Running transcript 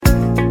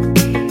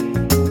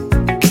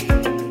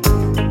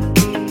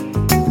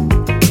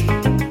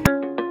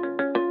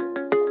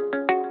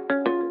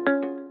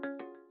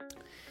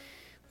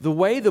the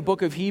way the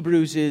book of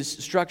Hebrews is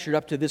structured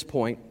up to this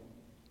point,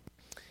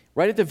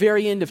 right at the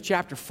very end of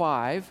chapter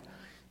 5,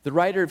 the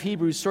writer of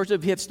Hebrews sort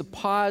of hits the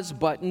pause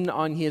button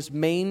on his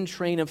main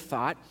train of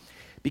thought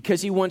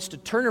because he wants to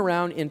turn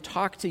around and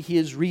talk to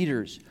his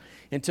readers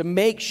and to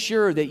make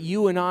sure that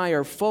you and I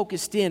are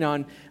focused in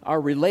on our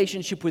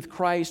relationship with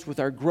Christ, with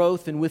our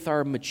growth and with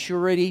our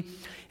maturity.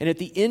 And at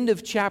the end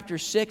of chapter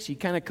 6, he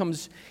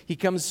comes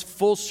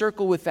full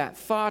circle with that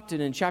thought.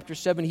 And in chapter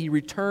 7, he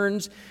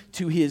returns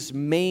to his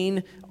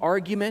main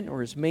argument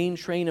or his main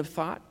train of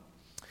thought.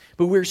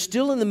 But we're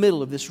still in the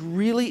middle of this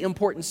really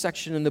important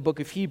section in the book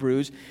of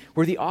Hebrews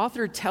where the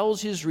author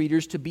tells his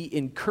readers to be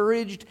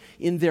encouraged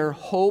in their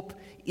hope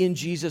in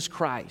Jesus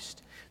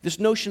Christ. This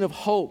notion of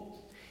hope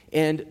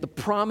and the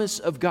promise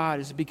of God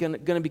is going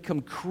to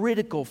become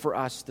critical for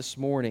us this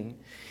morning.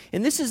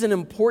 And this is an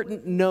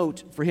important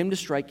note for him to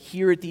strike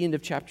here at the end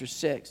of chapter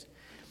 6.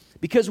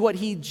 Because what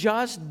he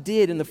just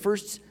did in the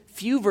first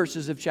few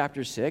verses of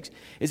chapter 6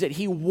 is that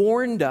he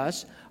warned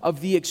us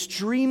of the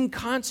extreme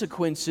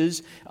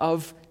consequences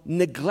of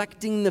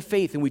neglecting the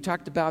faith. And we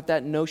talked about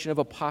that notion of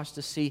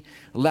apostasy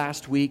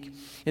last week.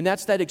 And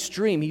that's that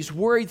extreme. He's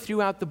worried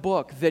throughout the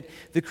book that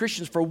the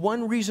Christians, for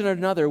one reason or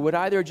another, would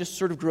either just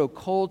sort of grow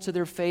cold to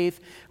their faith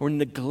or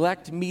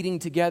neglect meeting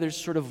together,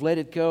 sort of let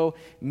it go,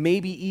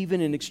 maybe even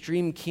in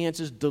extreme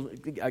cases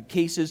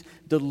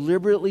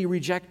deliberately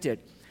reject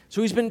it.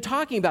 So he's been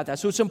talking about that.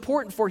 So it's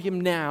important for him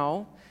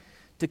now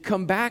to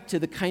come back to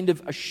the kind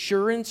of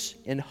assurance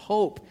and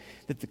hope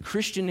that the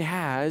Christian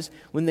has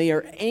when they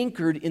are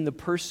anchored in the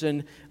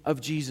person of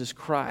Jesus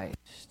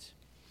Christ.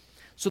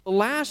 So the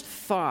last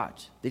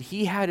thought that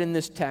he had in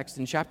this text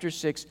in chapter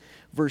 6,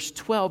 verse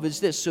 12 is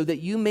this: so that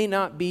you may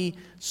not be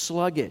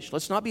sluggish.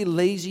 Let's not be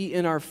lazy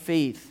in our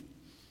faith,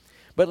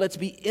 but let's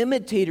be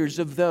imitators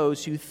of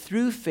those who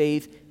through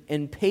faith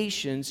and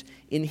patience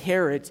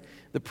inherit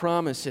the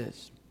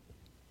promises.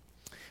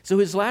 So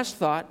his last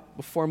thought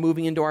before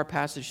moving into our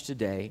passage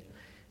today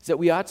is that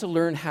we ought to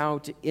learn how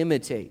to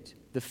imitate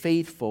the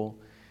faithful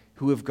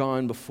who have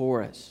gone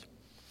before us.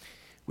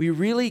 We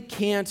really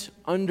can't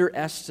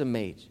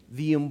underestimate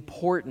the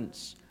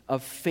importance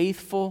of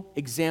faithful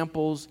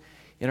examples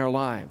in our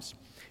lives.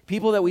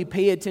 People that we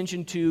pay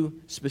attention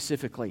to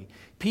specifically.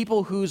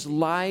 People whose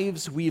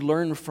lives we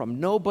learn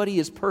from. Nobody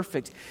is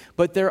perfect,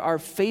 but there are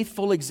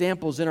faithful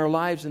examples in our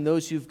lives and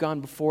those who've gone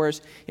before us,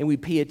 and we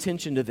pay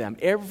attention to them.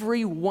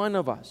 Every one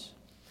of us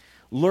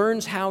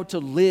learns how to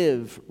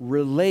live,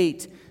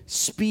 relate,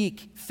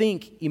 speak,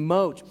 think,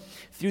 emote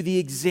through the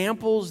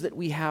examples that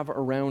we have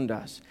around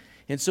us.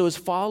 And so as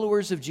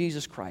followers of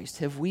Jesus Christ,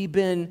 have we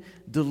been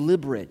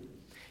deliberate?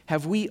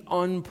 Have we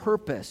on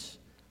purpose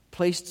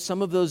placed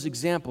some of those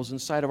examples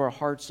inside of our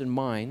hearts and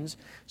minds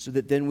so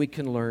that then we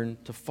can learn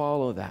to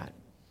follow that?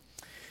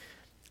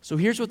 So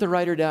here's what the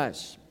writer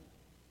does.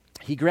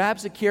 He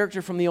grabs a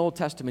character from the Old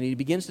Testament. He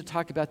begins to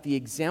talk about the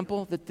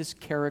example that this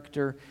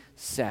character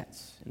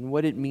sets and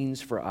what it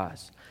means for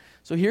us.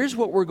 So here's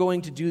what we're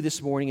going to do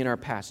this morning in our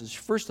passage.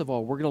 First of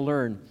all, we're going to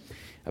learn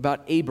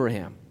about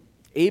Abraham.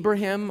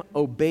 Abraham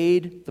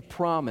obeyed the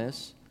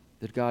promise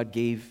that God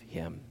gave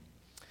him.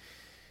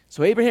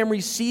 So Abraham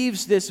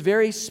receives this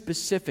very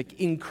specific,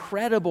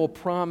 incredible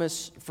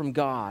promise from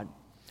God.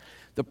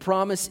 The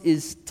promise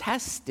is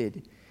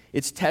tested.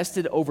 It's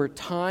tested over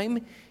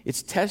time.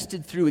 It's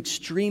tested through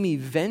extreme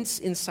events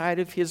inside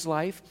of his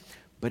life.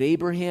 But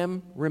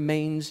Abraham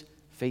remains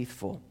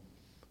faithful.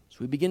 So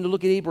we begin to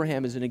look at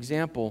Abraham as an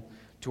example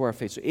to our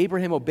faith. So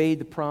Abraham obeyed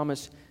the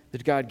promise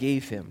that God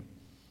gave him.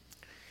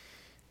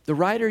 The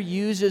writer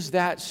uses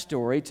that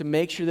story to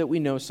make sure that we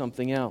know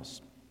something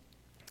else.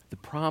 The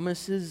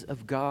promises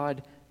of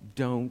God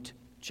don't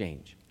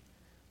change.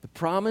 The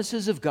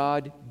promises of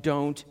God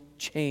don't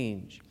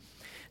change.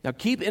 Now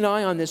keep an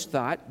eye on this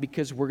thought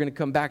because we're going to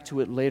come back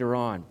to it later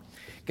on.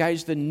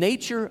 Guys, the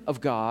nature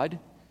of God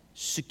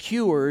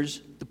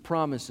secures the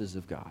promises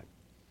of God.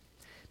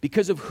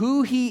 Because of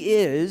who He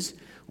is,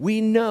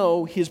 we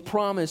know His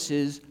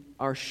promises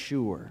are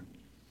sure.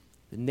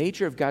 The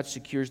nature of God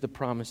secures the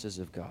promises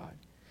of God.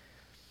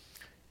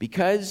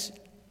 Because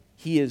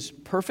He is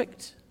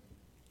perfect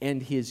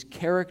and His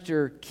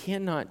character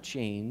cannot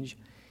change,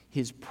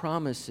 His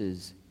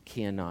promises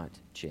cannot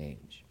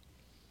change.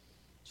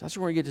 So that's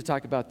what we're going to get to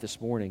talk about this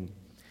morning.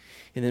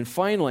 And then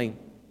finally,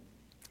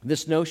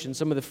 this notion,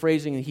 some of the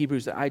phrasing in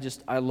Hebrews that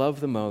I love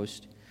the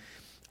most,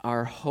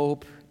 our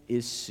hope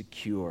is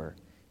secure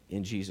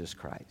in Jesus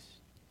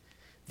Christ.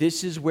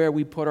 This is where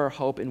we put our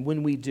hope, and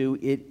when we do,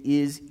 it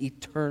is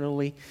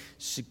eternally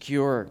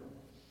secure.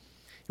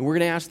 And we're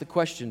going to ask the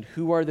question,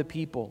 who are the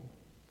people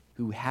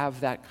who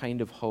have that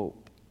kind of hope?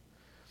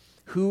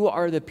 Who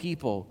are the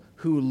people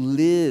who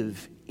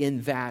live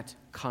in that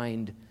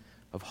kind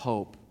of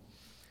hope?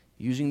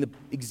 Using the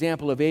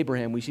example of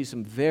Abraham, we see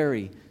some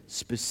very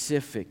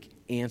specific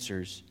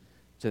answers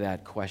to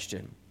that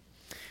question.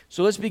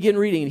 So let's begin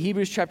reading in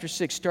Hebrews chapter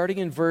 6, starting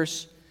in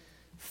verse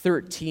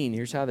 13.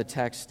 Here's how the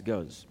text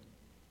goes.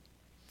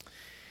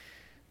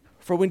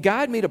 For when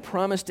God made a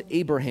promise to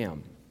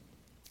Abraham,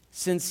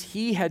 Since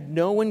he had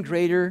no one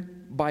greater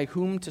by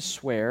whom to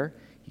swear,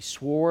 he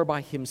swore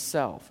by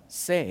himself,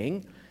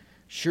 saying,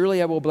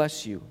 Surely I will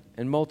bless you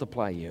and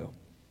multiply you.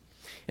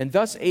 And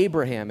thus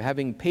Abraham,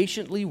 having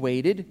patiently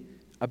waited,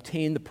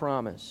 obtained the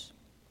promise.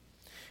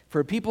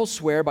 For people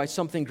swear by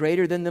something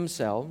greater than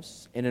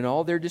themselves, and in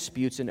all their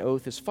disputes an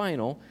oath is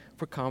final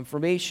for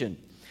confirmation.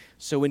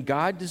 So when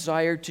God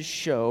desired to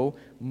show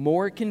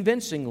more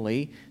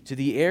convincingly to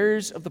the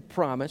heirs of the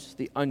promise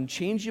the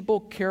unchangeable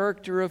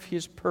character of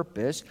his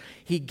purpose,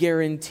 he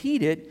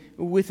guaranteed it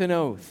with an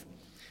oath.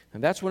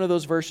 And that's one of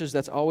those verses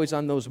that's always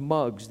on those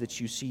mugs that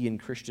you see in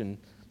Christian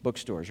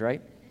bookstores,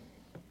 right?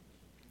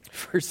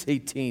 Verse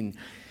 18,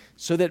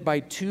 so that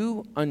by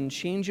two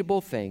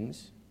unchangeable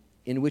things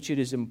in which it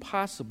is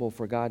impossible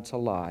for God to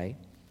lie,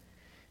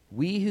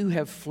 we who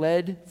have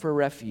fled for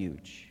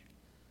refuge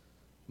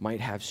might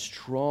have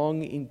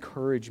strong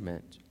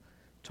encouragement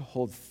to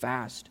hold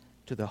fast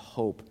to the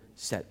hope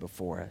set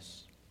before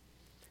us.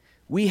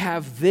 We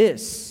have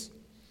this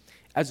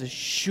as a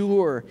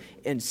sure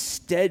and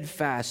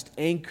steadfast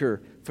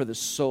anchor for the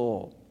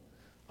soul,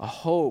 a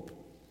hope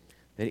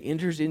that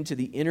enters into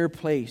the inner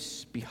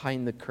place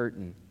behind the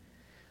curtain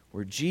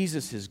where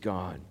Jesus is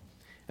gone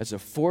as a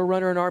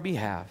forerunner on our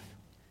behalf,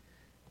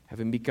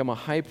 having become a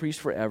high priest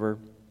forever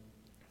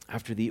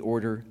after the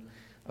order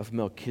of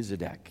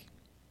Melchizedek.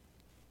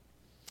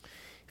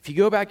 If you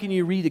go back and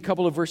you read a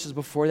couple of verses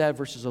before that,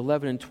 verses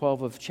 11 and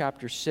 12 of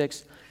chapter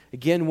 6,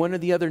 again, one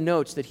of the other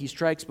notes that he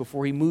strikes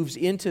before he moves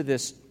into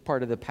this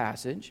part of the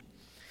passage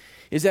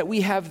is that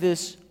we have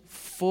this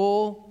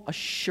full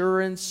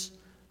assurance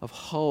of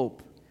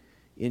hope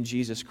in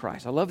Jesus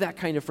Christ. I love that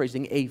kind of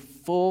phrasing, a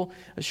full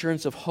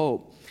assurance of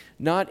hope.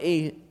 Not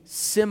a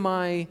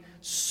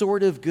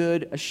sort of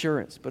good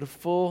assurance, but a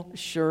full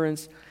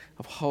assurance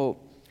of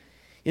hope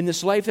in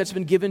this life that's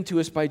been given to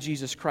us by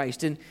Jesus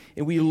Christ. And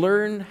we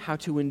learn how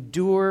to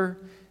endure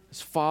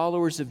as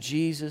followers of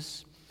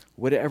Jesus,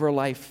 whatever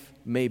life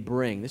may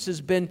bring. This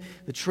has been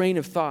the train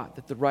of thought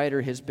that the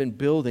writer has been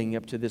building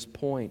up to this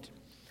point.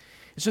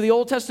 So the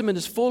Old Testament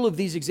is full of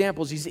these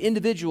examples, these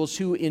individuals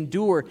who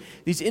endure,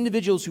 these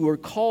individuals who are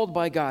called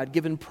by God,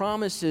 given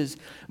promises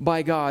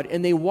by God,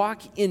 and they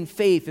walk in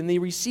faith, and they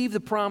receive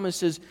the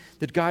promises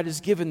that God has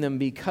given them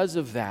because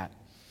of that.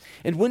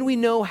 And when we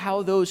know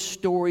how those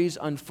stories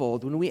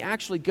unfold, when we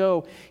actually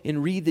go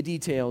and read the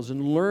details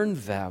and learn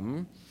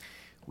them,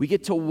 we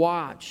get to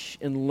watch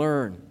and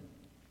learn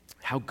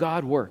how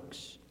God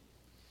works,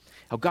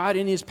 how God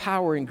in his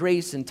power and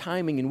grace and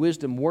timing and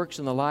wisdom works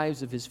in the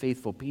lives of his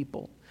faithful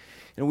people.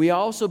 And we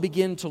also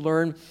begin to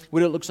learn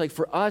what it looks like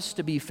for us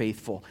to be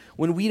faithful.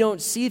 When we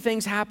don't see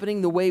things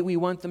happening the way we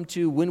want them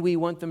to, when we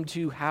want them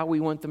to, how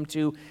we want them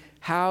to,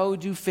 how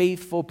do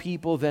faithful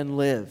people then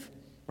live,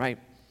 right?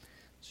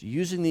 So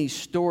using these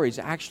stories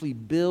actually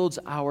builds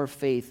our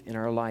faith in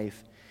our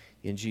life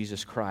in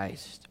Jesus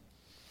Christ.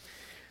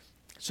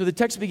 So the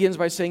text begins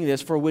by saying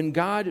this, for when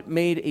God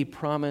made a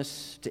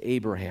promise to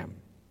Abraham,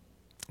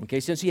 okay,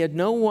 since he had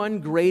no one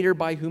greater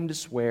by whom to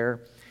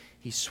swear,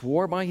 he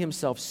swore by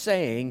himself,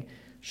 saying,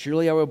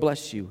 Surely I will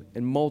bless you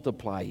and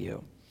multiply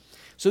you.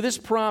 So this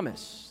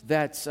promise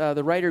that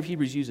the writer of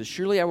Hebrews uses,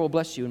 surely I will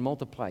bless you and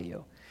multiply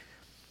you,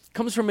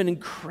 comes from an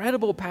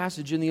incredible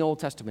passage in the Old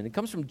Testament. It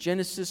comes from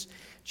Genesis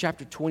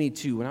chapter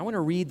 22. And I want to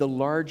read the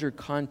larger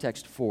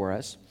context for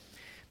us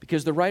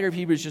because the writer of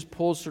Hebrews just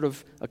pulls sort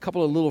of a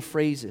couple of little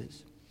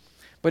phrases.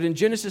 But in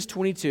Genesis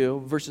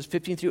 22, verses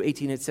 15 through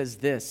 18, it says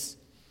this,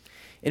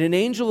 And an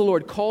angel of the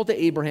Lord called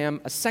to Abraham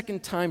a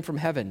second time from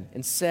heaven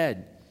and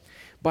said,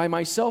 By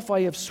myself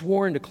I have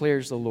sworn,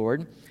 declares the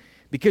Lord,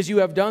 because you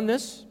have done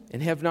this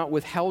and have not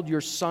withheld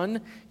your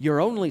son, your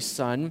only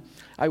son,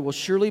 I will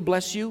surely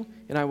bless you,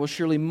 and I will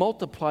surely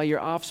multiply your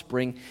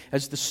offspring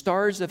as the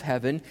stars of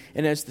heaven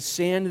and as the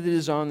sand that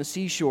is on the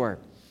seashore.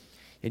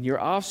 And your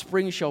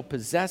offspring shall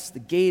possess the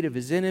gate of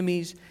his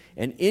enemies,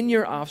 and in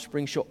your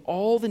offspring shall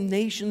all the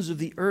nations of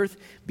the earth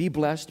be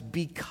blessed,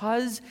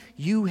 because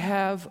you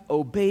have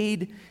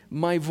obeyed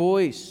my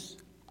voice.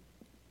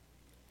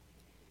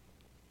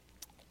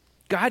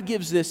 God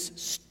gives this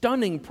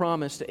stunning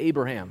promise to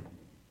Abraham.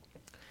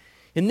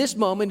 And this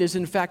moment is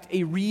in fact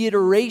a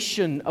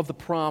reiteration of the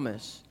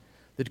promise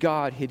that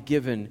God had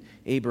given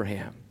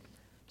Abraham.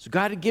 So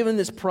God had given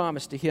this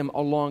promise to him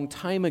a long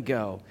time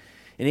ago.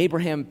 And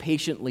Abraham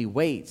patiently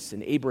waits,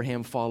 and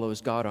Abraham follows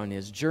God on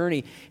his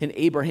journey, and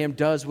Abraham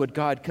does what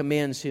God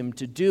commands him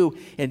to do.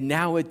 And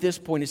now at this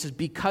point, it says,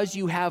 because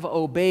you have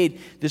obeyed,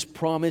 this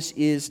promise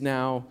is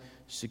now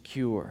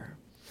secure.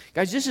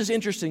 Guys, this is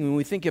interesting when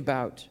we think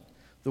about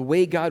the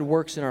way God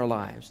works in our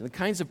lives and the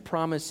kinds of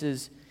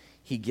promises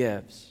he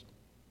gives.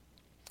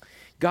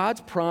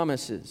 God's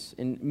promises,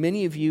 and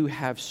many of you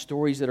have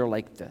stories that are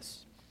like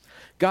this.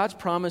 God's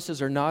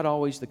promises are not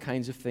always the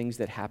kinds of things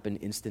that happen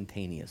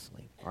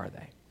instantaneously, are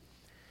they?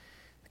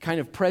 The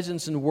kind of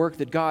presence and work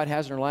that God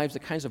has in our lives, the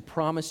kinds of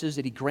promises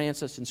that he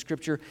grants us in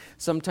Scripture,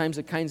 sometimes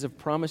the kinds of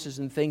promises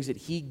and things that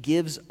he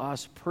gives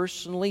us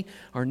personally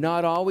are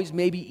not always,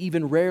 maybe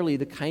even rarely,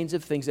 the kinds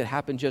of things that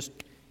happen just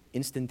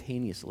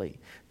instantaneously.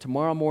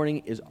 Tomorrow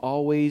morning is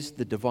always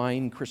the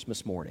divine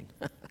Christmas morning.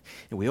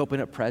 And we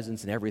open up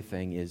presents and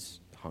everything is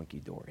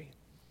hunky-dory.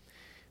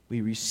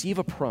 We receive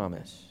a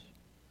promise.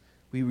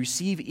 We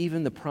receive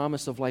even the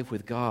promise of life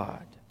with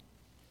God.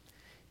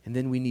 And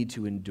then we need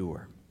to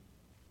endure.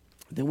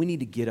 Then we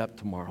need to get up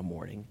tomorrow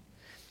morning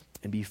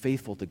and be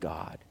faithful to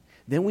God.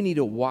 Then we need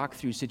to walk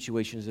through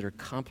situations that are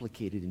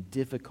complicated and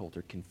difficult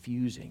or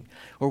confusing.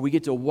 Or we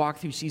get to walk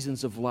through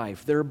seasons of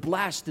life that are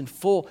blessed and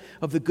full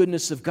of the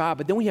goodness of God.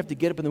 But then we have to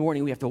get up in the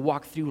morning, we have to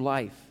walk through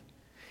life,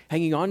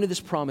 hanging on to this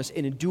promise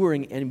and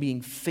enduring and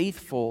being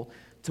faithful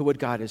to what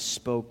God has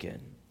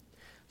spoken.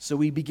 So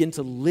we begin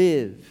to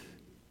live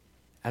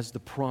as the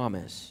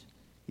promise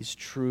is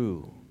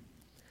true.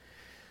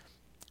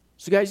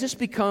 So guys, this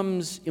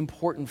becomes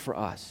important for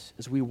us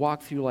as we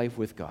walk through life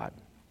with God.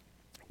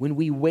 When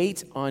we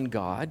wait on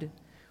God,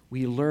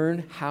 we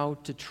learn how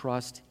to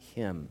trust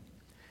Him.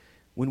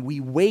 When we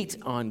wait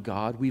on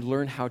God, we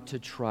learn how to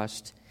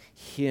trust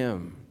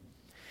Him.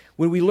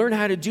 When we learn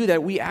how to do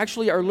that, we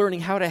actually are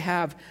learning how to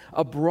have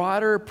a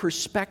broader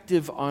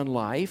perspective on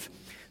life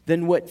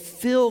than what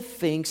Phil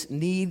thinks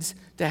needs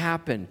to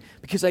happen.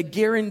 Because I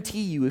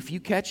guarantee you, if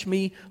you catch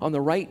me on the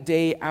right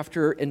day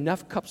after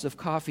enough cups of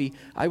coffee,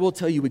 I will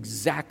tell you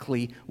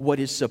exactly what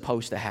is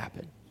supposed to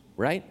happen,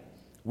 right?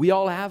 We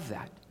all have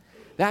that.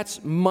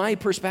 That's my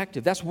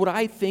perspective. That's what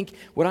I think,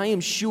 what I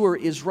am sure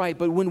is right.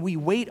 But when we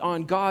wait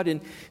on God and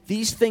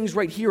these things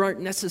right here aren't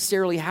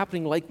necessarily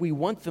happening like we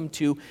want them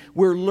to,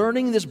 we're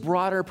learning this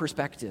broader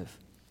perspective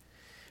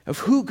of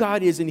who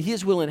God is and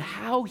His will and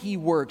how He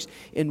works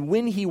and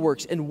when He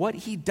works and what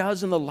He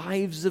does in the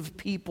lives of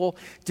people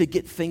to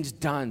get things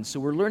done. So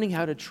we're learning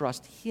how to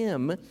trust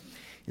Him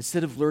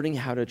instead of learning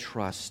how to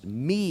trust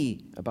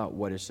me about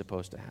what is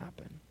supposed to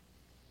happen.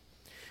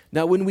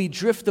 Now, when we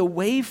drift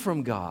away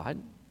from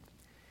God,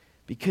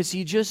 because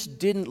He just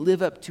didn't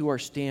live up to our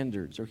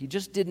standards, or He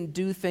just didn't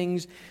do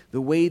things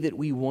the way that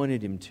we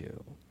wanted Him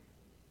to,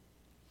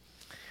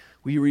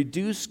 we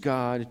reduce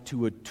God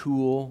to a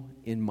tool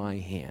in my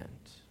hand.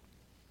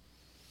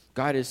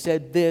 God has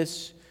said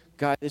this.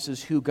 God, this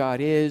is who God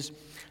is.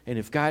 And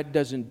if God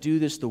doesn't do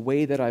this the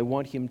way that I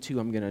want Him to,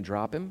 I'm going to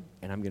drop Him,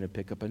 and I'm going to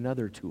pick up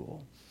another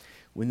tool.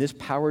 When this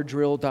power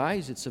drill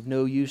dies, it's of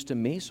no use to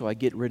me, so I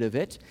get rid of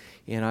it,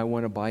 and I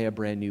want to buy a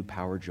brand new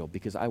power drill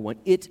because I want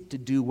it to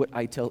do what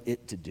I tell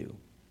it to do.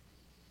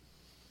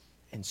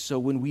 And so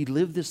when we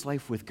live this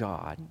life with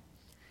God,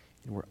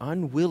 and we're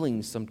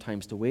unwilling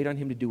sometimes to wait on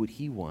Him to do what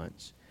He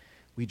wants,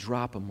 we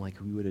drop Him like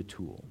we would a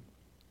tool.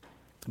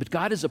 But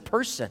God is a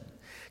person.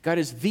 God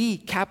is the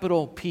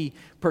capital P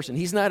person.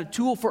 He's not a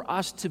tool for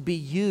us to be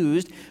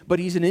used, but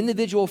He's an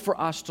individual for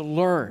us to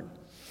learn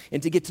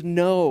and to get to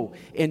know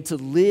and to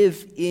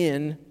live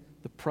in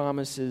the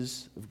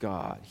promises of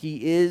God.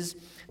 He is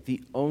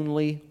the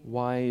only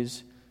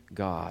wise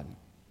God.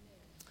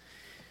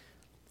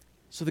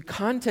 So the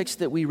context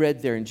that we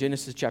read there in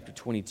Genesis chapter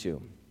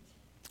 22,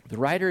 the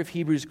writer of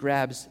Hebrews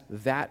grabs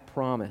that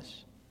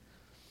promise.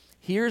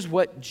 Here's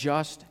what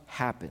just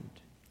happened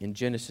in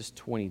Genesis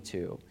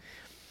 22.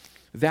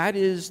 That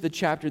is the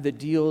chapter that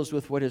deals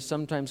with what is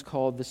sometimes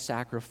called the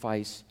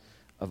sacrifice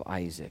of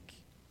Isaac.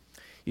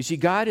 You see,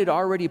 God had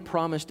already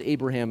promised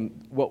Abraham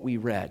what we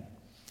read,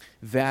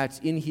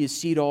 that in his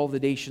seed all the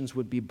nations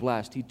would be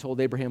blessed. He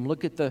told Abraham,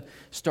 look at the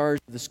stars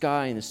of the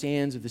sky and the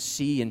sands of the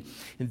sea, and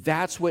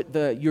that's what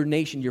your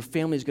nation, your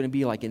family is going to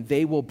be like, and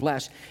they will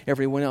bless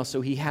everyone else.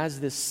 So he has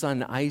this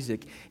son,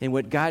 Isaac, and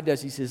what God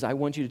does, He says, I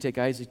want you to take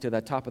Isaac to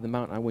the top of the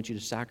mountain. I want you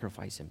to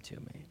sacrifice him to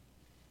me.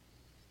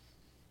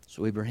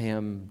 So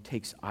Abraham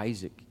takes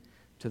Isaac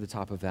to the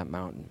top of that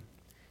mountain,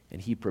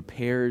 and he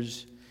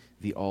prepares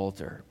the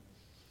altar.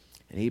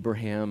 And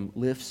Abraham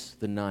lifts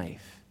the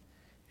knife,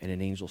 and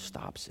an angel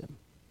stops him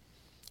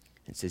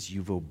and says,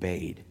 you've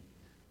obeyed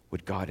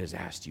what God has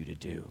asked you to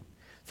do.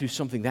 Through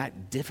something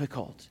that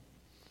difficult,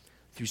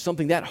 through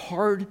something that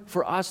hard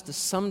for us to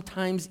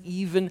sometimes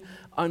even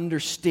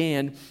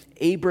understand,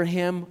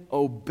 Abraham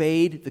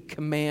obeyed the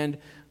command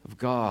of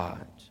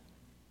God.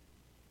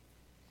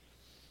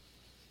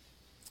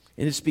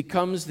 And it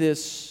becomes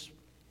this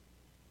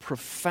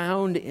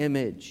profound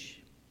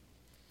image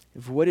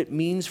of what it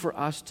means for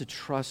us to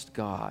trust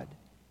God,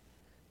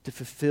 to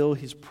fulfill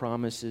His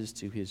promises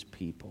to His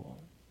people.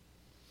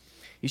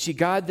 You see,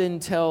 God then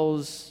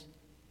tells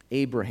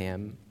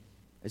Abraham,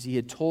 as He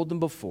had told him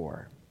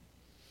before,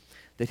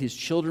 that his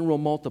children will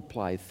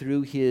multiply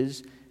through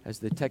his, as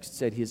the text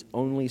said, his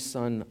only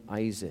son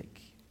Isaac.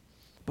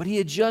 But He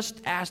had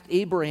just asked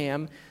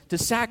Abraham to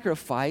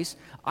sacrifice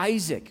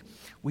Isaac.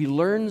 We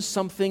learn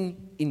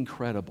something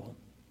incredible.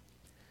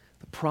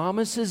 The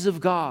promises of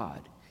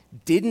God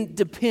didn't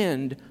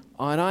depend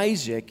on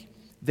Isaac,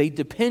 they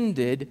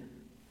depended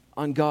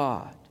on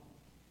God.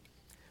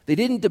 They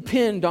didn't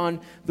depend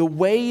on the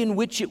way in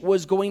which it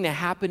was going to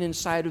happen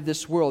inside of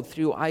this world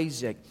through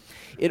Isaac.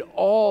 It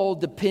all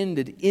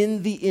depended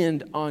in the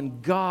end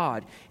on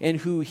God and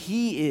who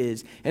He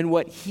is and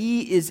what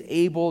He is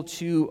able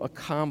to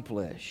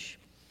accomplish.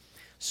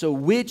 So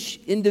which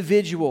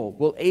individual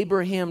will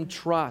Abraham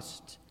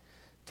trust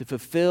to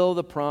fulfill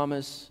the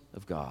promise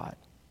of God?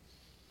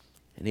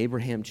 And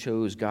Abraham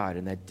chose God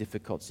in that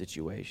difficult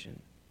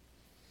situation.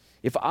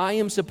 If I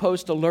am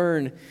supposed to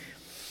learn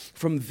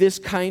from this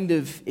kind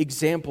of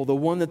example, the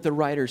one that the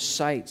writer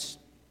cites,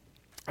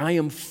 I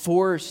am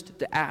forced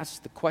to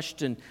ask the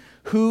question,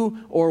 who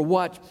or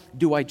what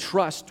do I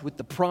trust with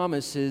the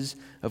promises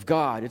of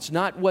God? It's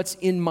not what's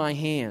in my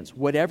hands,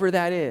 whatever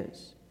that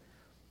is.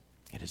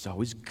 It is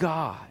always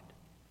God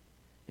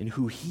and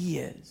who He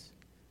is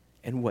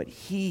and what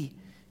He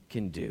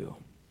can do.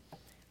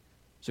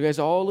 So guys,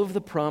 all of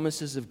the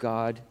promises of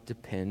God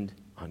depend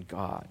on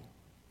God,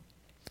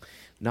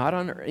 not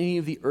on any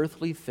of the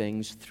earthly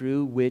things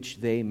through which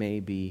they may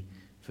be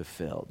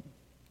fulfilled.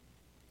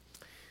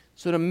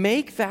 So to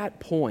make that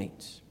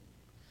point,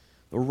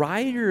 the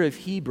writer of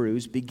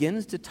Hebrews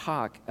begins to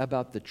talk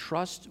about the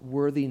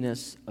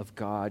trustworthiness of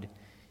God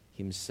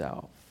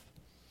Himself.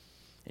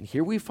 And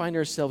here we find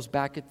ourselves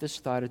back at this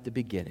thought at the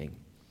beginning.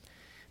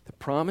 The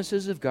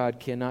promises of God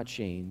cannot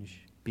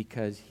change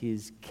because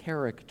His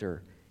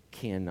character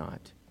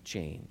cannot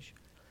change.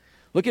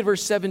 Look at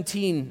verse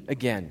 17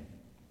 again.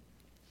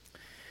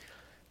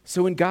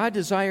 So when God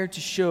desired to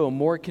show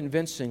more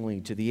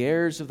convincingly to the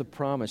heirs of the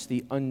promise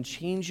the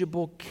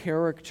unchangeable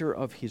character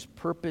of His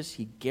purpose,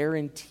 He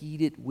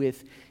guaranteed it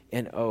with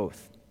an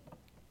oath.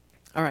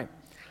 All right.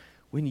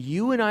 When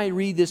you and I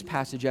read this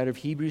passage out of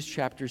Hebrews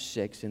chapter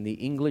 6 in the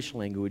English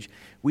language,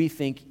 we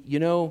think,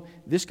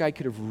 this guy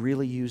could have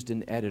really used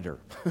an editor.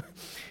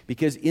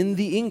 Because in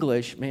the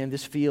English, man,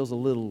 this feels a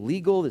little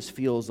legal, this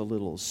feels a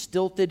little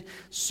stilted.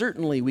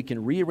 Certainly we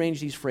can rearrange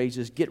these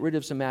phrases, get rid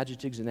of some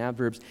adjectives and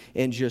adverbs,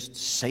 and just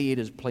say it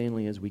as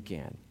plainly as we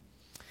can.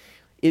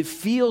 It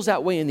feels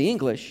that way in the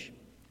English,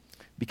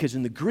 because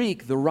in the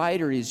Greek, the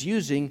writer is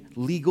using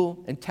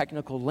legal and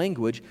technical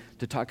language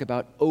to talk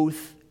about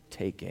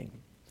oath-taking.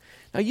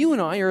 Now, you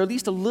and I are at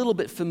least a little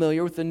bit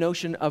familiar with the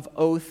notion of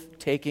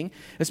oath-taking,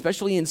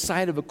 especially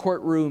inside of a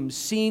courtroom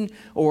scene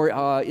or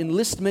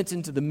enlistment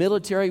into the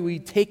military. We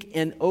take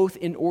an oath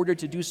in order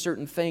to do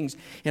certain things,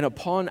 and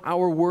upon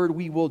our word,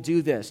 we will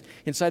do this.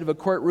 Inside of a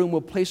courtroom, we'll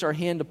place our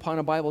hand upon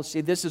a Bible and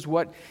say, this is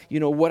what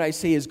I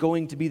say is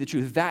going to be the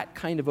truth. That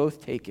kind of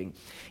oath-taking.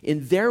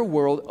 In their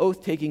world,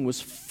 oath-taking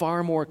was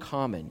far more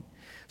common.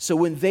 So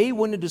when they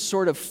wanted to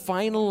sort of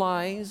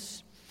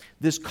finalize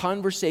this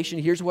conversation,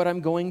 here's what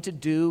I'm going to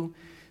do,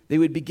 they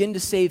would begin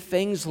to say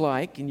things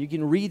like, and you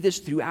can read this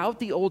throughout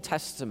the Old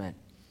Testament,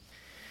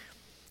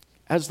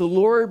 as the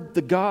Lord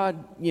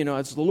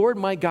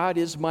my God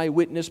is my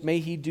witness, may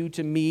He do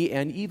to me,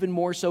 and even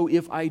more so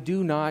if I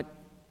do not.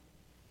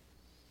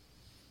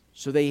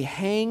 So they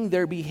hang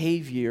their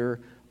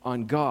behavior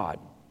on God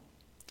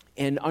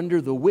and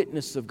under the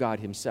witness of God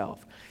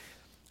Himself.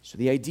 So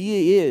the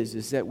idea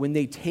is that when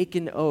they take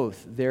an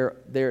oath,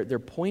 they're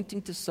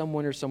pointing to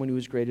someone or someone who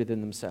is greater than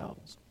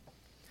themselves.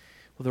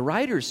 Well, the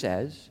writer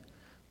says,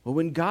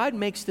 when God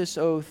makes this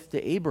oath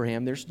to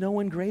Abraham, there's no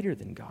one greater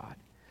than God.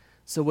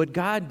 So what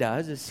God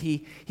does is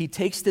he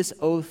takes this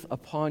oath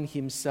upon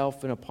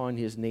Himself and upon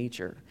His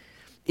nature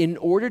in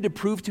order to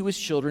prove to His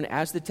children,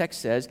 as the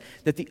text says,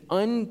 that the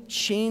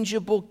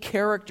unchangeable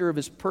character of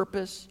His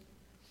purpose,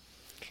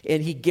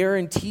 and He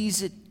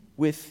guarantees it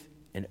with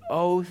an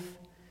oath.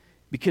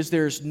 Because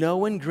there's no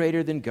one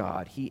greater than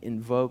God, He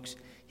invokes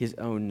His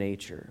own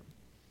nature.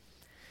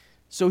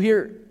 So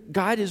here,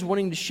 God is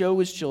wanting to show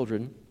His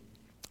children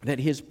that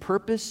His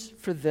purpose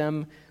for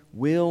them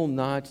will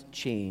not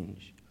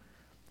change,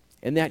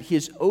 and that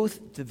His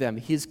oath to them,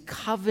 His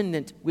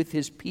covenant with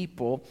His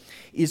people,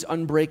 is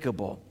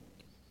unbreakable.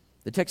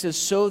 The text says,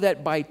 so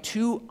that by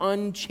two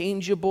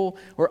unchangeable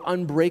or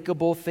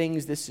unbreakable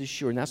things this is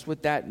sure. And that's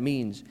what that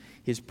means,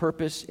 His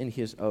purpose and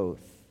His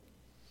oath.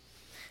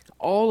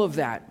 All of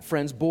that,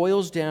 friends,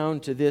 boils down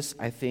to this,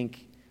 I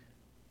think,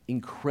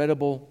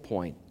 incredible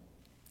point.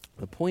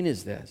 The point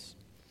is this: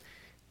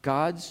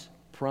 God's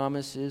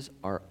promises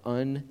are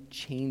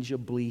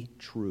unchangeably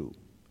true.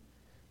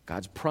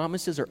 God's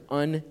promises are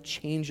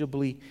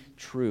unchangeably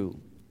true.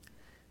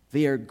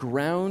 They are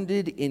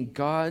grounded in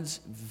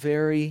God's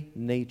very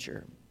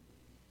nature.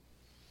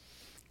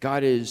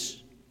 God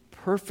is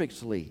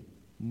perfectly,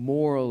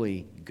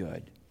 morally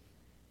good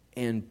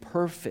and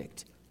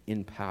perfect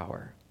in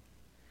power.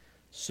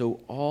 So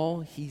all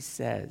He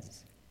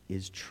says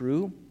is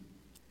true,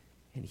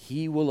 and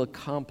He will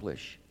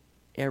accomplish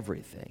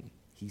everything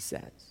He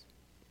says.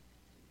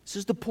 This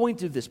is the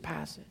point of this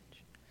passage.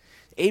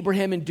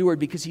 Abraham endured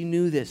because he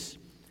knew this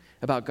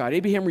about God.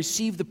 Abraham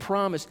received the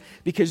promise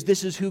because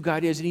this is who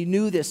God is, and he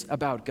knew this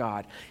about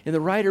God. And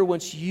the writer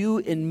wants you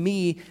and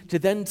me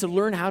to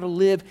learn how to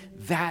live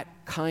that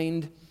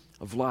kind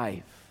of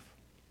life.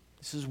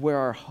 This is where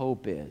our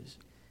hope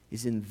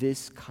is in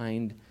this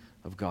kind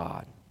of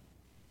God.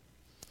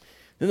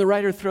 Then the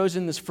writer throws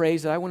in this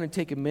phrase that I want to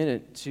take a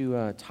minute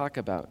to talk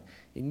about.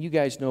 And you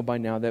guys know by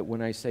now that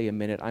when I say a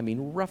minute, I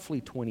mean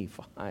roughly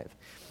 25.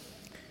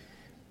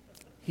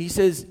 He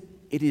says,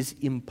 it is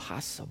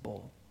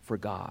impossible for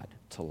God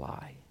to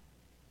lie.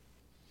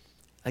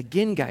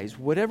 Again, guys,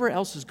 whatever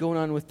else is going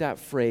on with that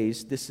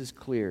phrase, this is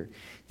clear.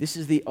 This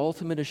is the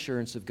ultimate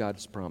assurance of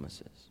God's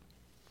promises.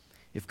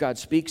 If God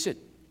speaks it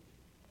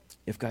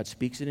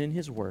in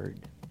His Word,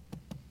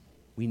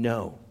 we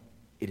know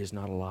it is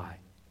not a lie.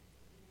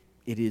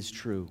 It is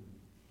true.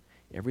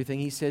 Everything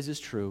He says is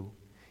true,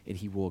 and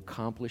He will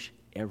accomplish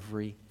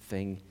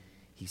everything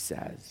He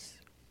says.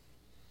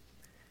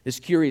 This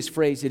curious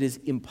phrase, it is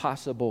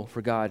impossible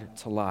for God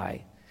to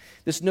lie.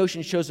 This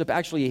notion shows up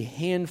actually a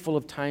handful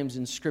of times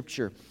in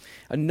Scripture.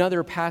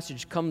 Another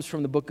passage comes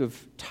from the book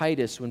of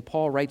Titus when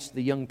Paul writes to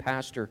the young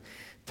pastor.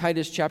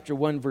 Titus chapter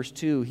 1, verse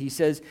 2, he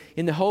says,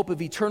 "In the hope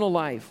of eternal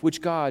life,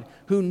 which God,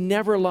 who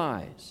never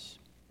lies,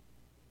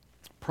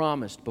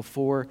 promised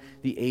before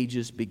the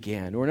ages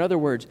began." Or in other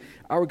words,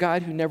 our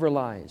God who never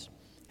lies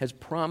has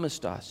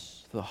promised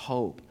us the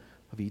hope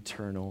of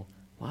eternal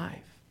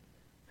life.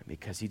 And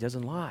because He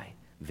doesn't lie,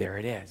 there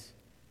it is,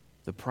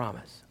 the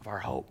promise of our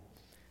hope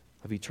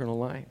of eternal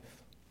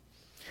life.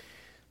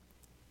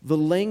 The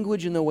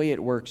language and the way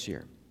it works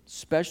here,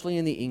 especially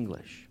in the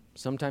English,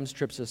 sometimes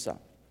trips us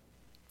up.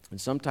 And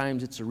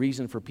sometimes it's a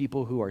reason for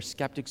people who are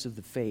skeptics of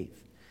the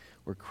faith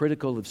or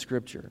critical of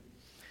Scripture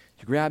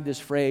to grab this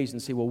phrase and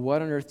say, well,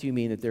 what on earth do you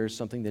mean that there is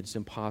something that's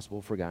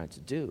impossible for God to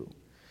do?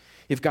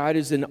 If God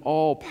is an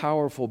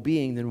all-powerful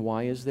being, then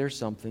why is there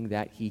something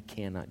that He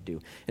cannot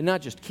do? And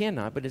not just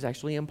cannot, but is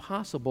actually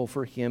impossible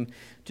for Him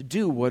to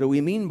do. What do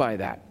we mean by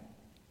that?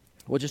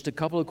 Well, just a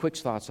couple of quick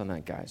thoughts on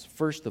that, guys.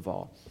 First of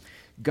all,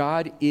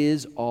 God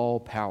is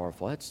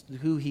all-powerful. That's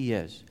who He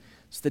is.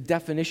 It's the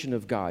definition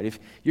of God. If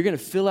you're going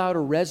to fill out a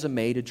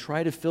resume to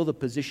try to fill the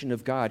position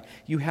of God,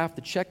 you have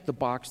to check the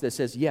box that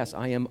says, yes,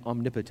 I am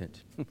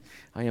omnipotent.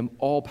 I am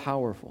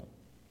all-powerful.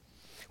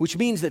 Which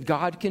means that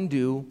God can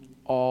do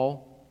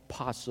all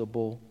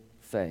possible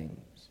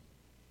things.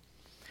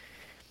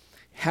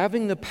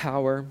 Having the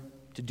power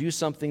to do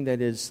something that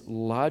is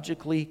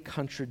logically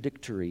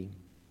contradictory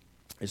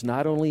is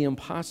not only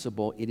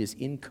impossible, it is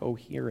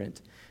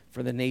incoherent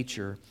for the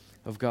nature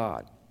of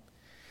God.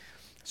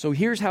 So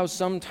here's how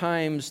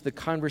sometimes the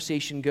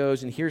conversation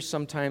goes, and here's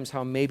sometimes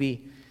how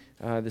maybe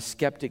the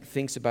skeptic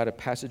thinks about a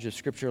passage of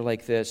Scripture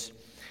like this.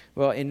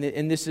 Well,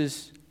 and this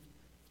is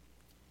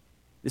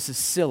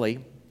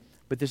silly,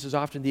 but this is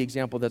often the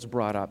example that's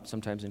brought up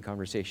sometimes in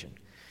conversation.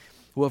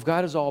 Well, if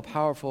God is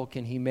all-powerful,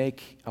 can He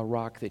make a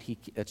rock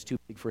that's too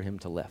big for Him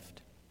to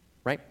lift?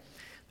 Right?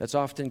 That's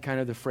often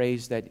kind of the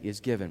phrase that is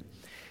given.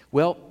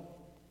 Well,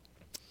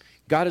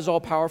 God is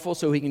all-powerful,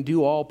 so He can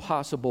do all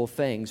possible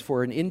things.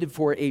 For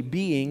a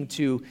being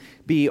to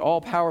be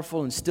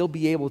all-powerful and still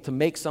be able to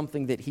make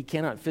something that He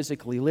cannot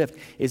physically lift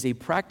is a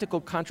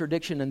practical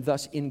contradiction and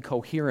thus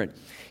incoherent.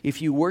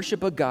 If you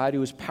worship a God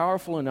who is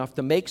powerful enough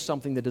to make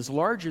something that is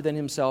larger than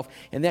Himself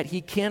and that He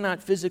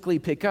cannot physically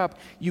pick up,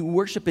 you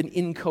worship an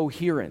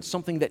incoherence,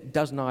 something that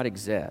does not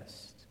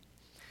exist.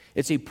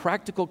 It's a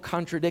practical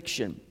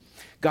contradiction.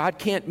 God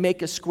can't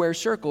make a square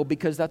circle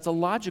because that's a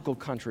logical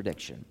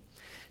contradiction.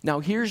 Now,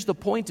 here's the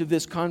point of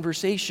this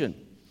conversation.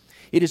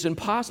 It is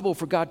impossible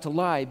for God to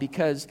lie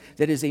because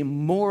that is a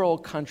moral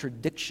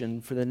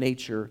contradiction for the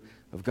nature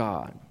of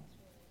God.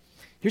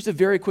 Here's a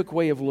very quick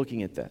way of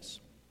looking at this.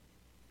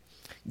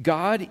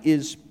 God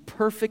is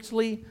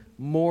perfectly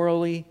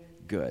morally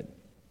good.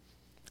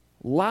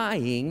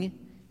 Lying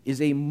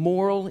is a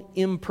moral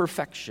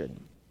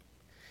imperfection.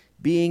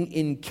 Being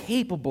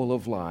incapable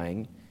of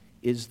lying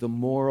is the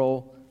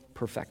moral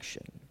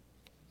perfection.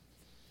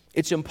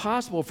 It's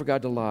impossible for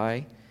God to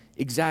lie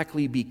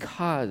exactly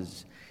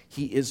because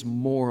He is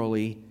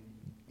morally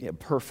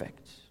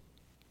perfect.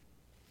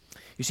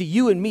 You see,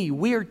 you and me,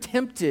 we are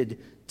tempted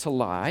to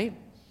lie,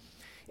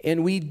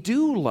 and we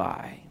do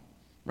lie,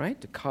 right?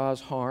 To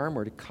cause harm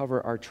or to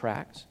cover our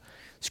tracks.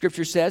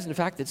 Scripture says, in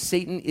fact, that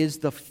Satan is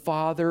the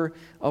father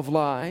of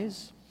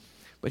lies.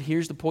 But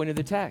here's the point of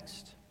the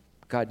text.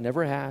 God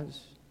never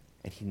has,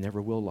 and He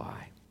never will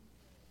lie.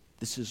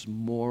 This is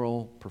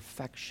moral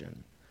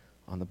perfection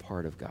on the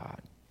part of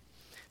God.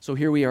 So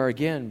here we are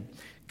again.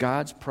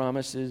 God's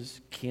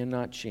promises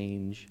cannot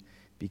change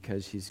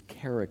because His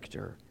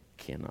character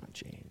cannot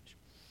change.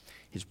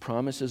 His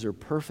promises are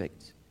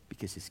perfect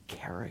because His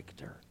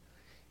character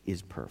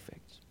is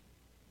perfect.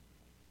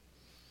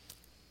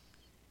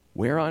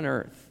 Where on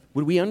earth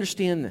would we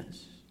understand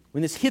this?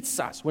 When this hits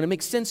us, when it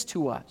makes sense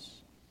to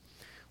us,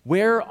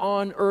 where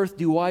on earth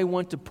do I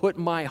want to put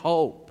my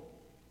hope?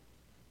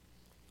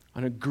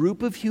 On a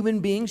group of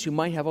human beings who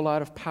might have a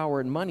lot of power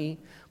and money,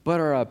 but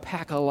are a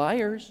pack of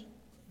liars?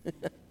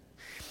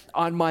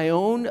 On my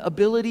own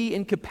ability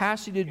and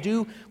capacity to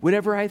do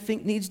whatever I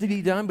think needs to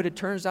be done, but it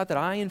turns out that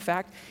I, in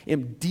fact,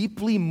 am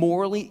deeply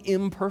morally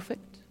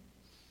imperfect?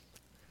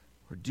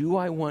 Or do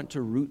I want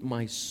to root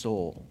my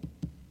soul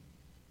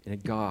in a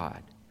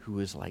God who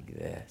is like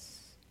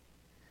this,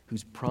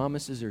 whose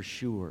promises are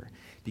sure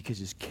because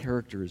His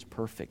character is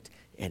perfect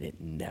and it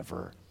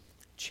never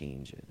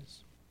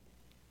changes?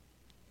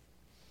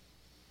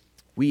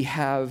 We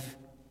have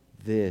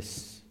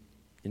this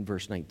in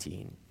verse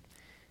 19.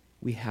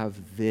 We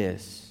have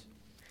this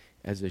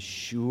as a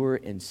sure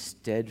and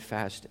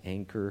steadfast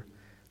anchor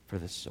for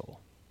the soul.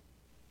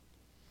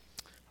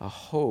 A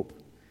hope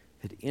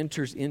that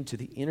enters into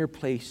the inner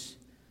place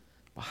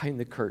behind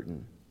the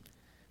curtain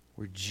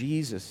where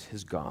Jesus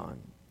has gone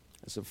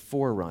as a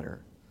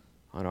forerunner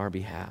on our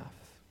behalf.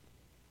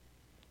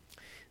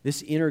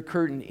 This inner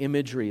curtain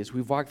imagery, as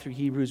we've walked through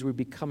Hebrews, we're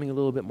becoming a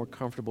little bit more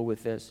comfortable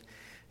with this.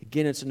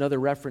 Again, it's another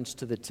reference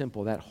to the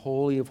temple, that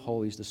Holy of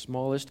Holies, the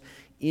smallest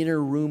inner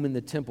room in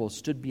the temple,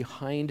 stood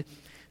behind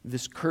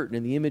this curtain.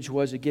 And the image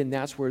was, again,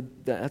 that's where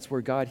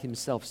God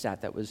himself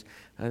sat. That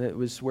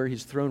was where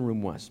his throne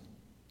room was.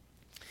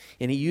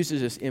 And he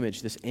uses this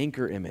image, this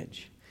anchor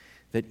image,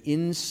 that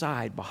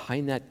inside,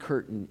 behind that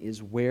curtain,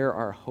 is where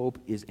our hope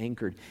is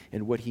anchored.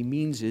 And what he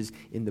means is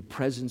in the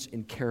presence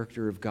and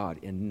character of God.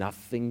 And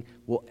nothing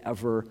will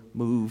ever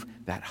move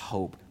that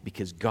hope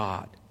because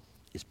God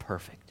is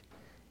perfect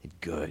and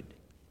good.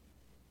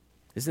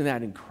 Isn't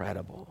that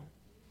incredible?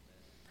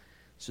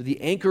 So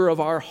the anchor of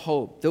our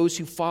hope, those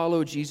who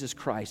follow Jesus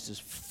Christ, is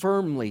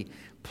firmly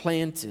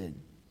planted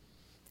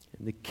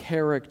in the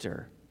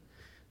character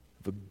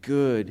of a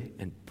good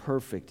and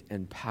perfect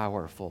and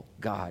powerful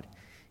God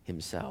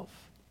himself.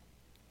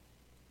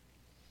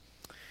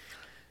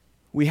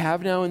 We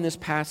have now in this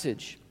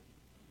passage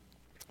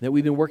that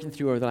we've been working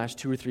through over the last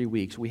 2 or 3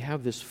 weeks, we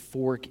have this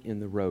fork in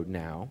the road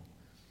now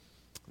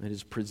that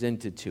is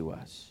presented to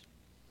us.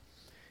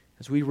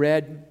 As we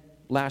read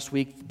last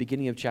week, the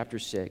beginning of chapter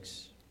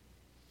 6,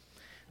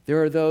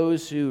 there are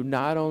those who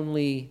not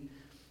only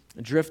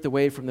drift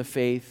away from the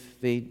faith,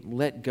 they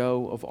let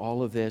go of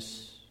all of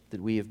this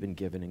that we have been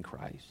given in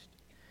Christ.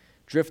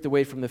 Drift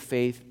away from the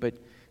faith, but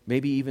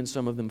maybe even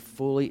some of them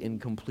fully and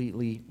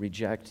completely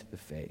reject the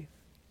faith.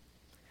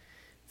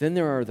 Then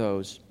there are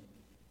those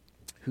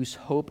whose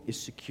hope is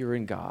secure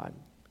in God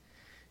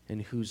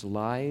and whose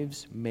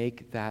lives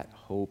make that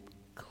hope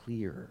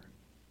clear,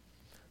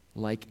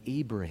 like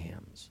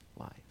Abraham's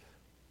life.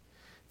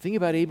 Think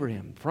about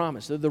Abraham, the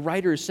promise. The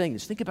writer is saying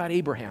this. Think about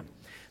Abraham,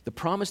 the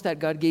promise that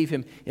God gave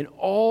him, and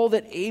all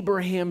that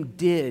Abraham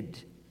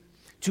did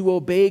to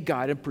obey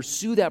God and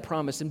pursue that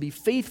promise and be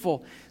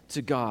faithful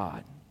to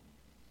God.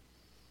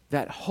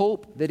 That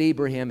hope that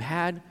Abraham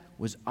had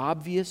was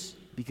obvious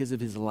because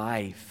of his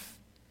life,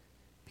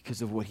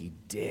 because of what he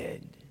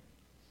did.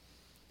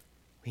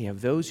 We have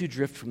those who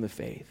drift from the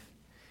faith,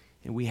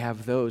 and we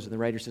have those, and the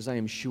writer says, I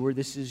am sure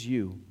this is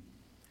you.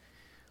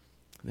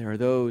 There are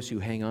those who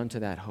hang on to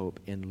that hope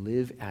and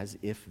live as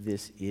if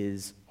this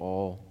is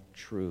all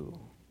true.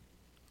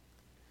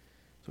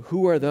 So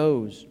who are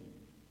those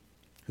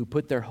who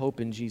put their hope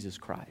in Jesus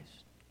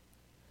Christ?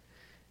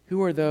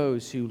 Who are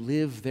those who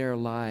live their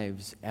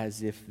lives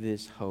as if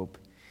this hope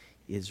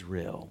is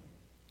real?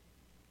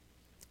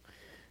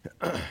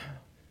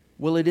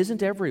 Well, it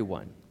isn't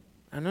everyone.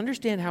 And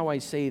understand how I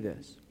say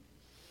this.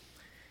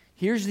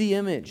 Here's the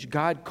image.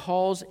 God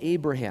calls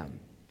Abraham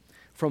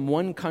from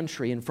one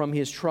country and from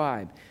his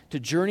tribe to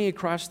journey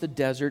across the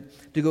desert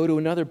to go to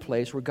another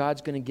place where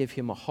God's going to give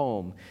him a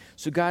home.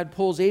 So God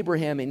pulls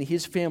Abraham and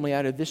his family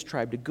out of this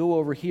tribe to go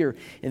over here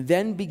and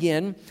then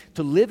begin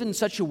to live in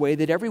such a way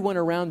that everyone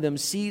around them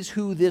sees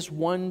who this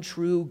one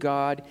true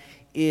God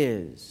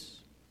is.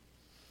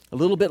 A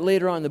little bit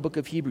later on in the book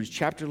of Hebrews,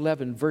 chapter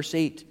 11, verse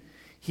 8,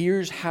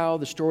 here's how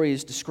the story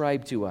is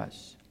described to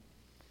us.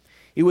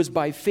 It was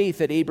by faith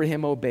that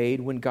Abraham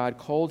obeyed when God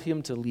called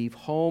him to leave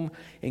home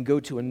and go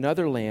to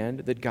another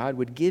land that God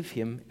would give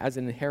him as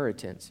an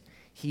inheritance.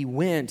 He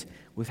went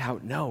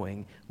without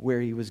knowing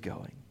where he was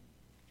going.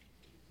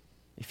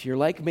 If you're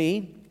like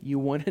me, you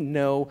want to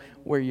know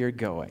where you're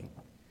going.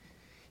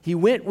 He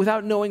went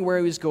without knowing where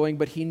he was going,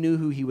 but he knew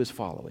who he was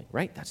following,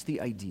 right? That's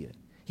the idea.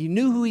 He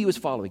knew who he was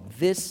following,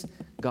 this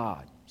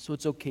God. So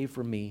it's okay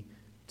for me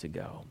to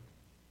go.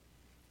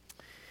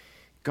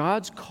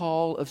 God's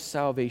call of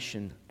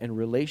salvation and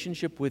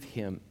relationship with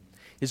him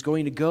is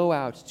going to go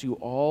out to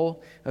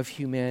all of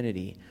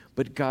humanity,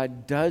 but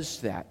God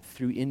does that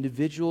through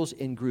individuals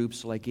and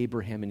groups like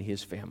Abraham and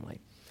his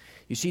family.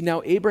 You see,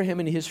 now Abraham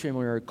and his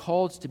family are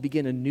called to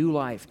begin a new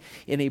life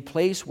in a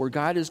place where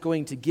God is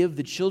going to give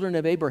the children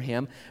of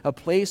Abraham a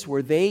place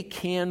where they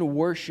can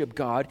worship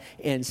God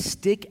and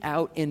stick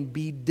out and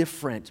be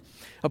different.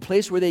 A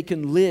place where they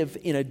can live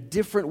in a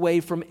different way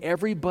from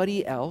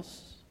everybody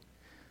else,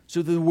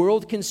 so the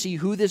world can see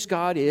who this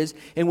God is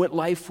and what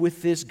life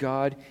with this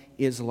God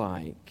is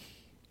like.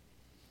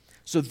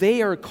 So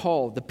they are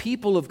called, the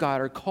people of God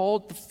are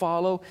called to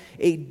follow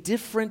a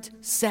different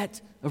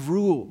set of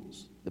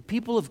rules. The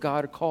people of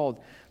God are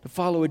called to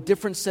follow a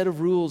different set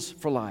of rules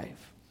for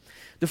life,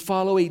 to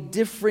follow a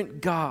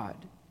different God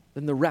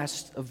than the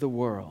rest of the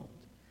world,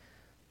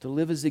 to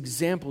live as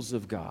examples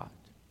of God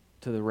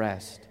to the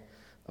rest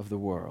of the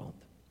world.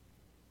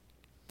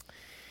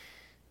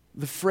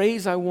 The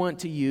phrase I want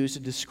to use to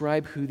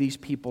describe who these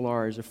people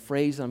are is a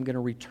phrase I'm going to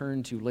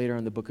return to later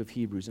in the book of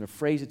Hebrews, and a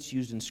phrase that's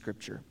used in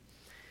Scripture.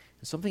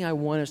 It's something I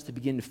want us to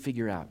begin to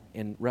figure out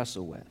and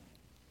wrestle with.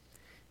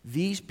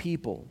 These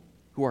people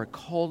who are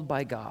called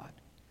by God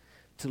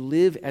to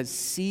live as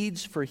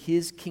seeds for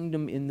his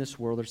kingdom in this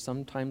world are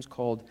sometimes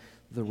called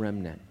the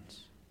remnant.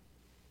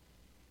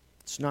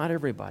 It's not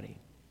everybody,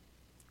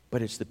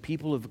 but it's the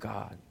people of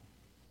God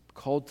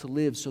called to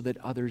live so that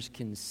others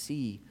can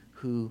see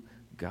who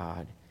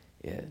God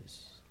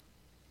is.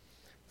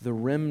 The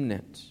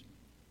remnant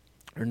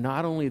are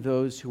not only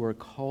those who are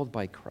called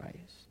by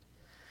Christ,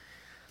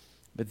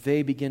 but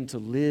they begin to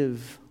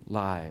live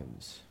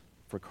lives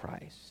for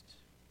Christ.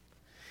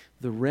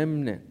 The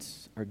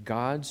remnants are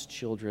God's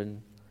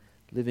children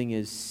living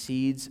as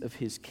seeds of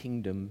his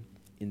kingdom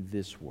in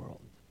this world.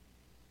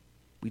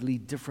 We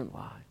lead different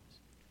lives.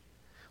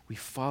 We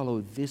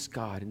follow this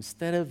God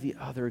instead of the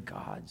other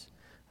gods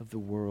of the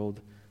world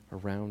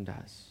around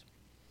us.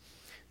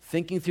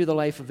 Thinking through the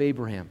life of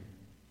Abraham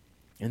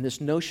and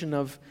this notion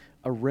of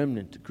a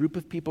remnant, a group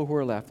of people who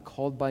are left,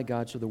 called by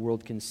God so the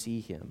world can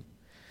see him.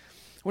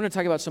 I want to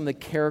talk about some of the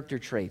character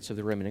traits of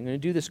the remnant. I'm going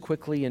to do this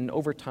quickly, and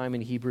over time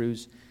in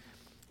Hebrews,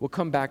 we'll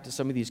come back to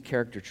some of these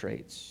character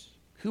traits.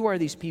 Who are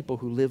these people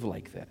who live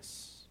like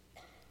this?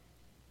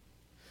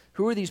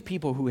 Who are these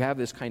people who have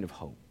this kind of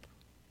hope?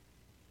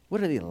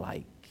 What are they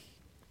like?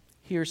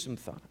 Here's some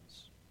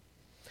thoughts.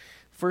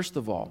 First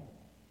of all,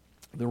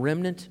 the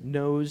remnant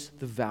knows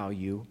the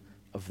value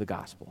of the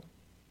gospel.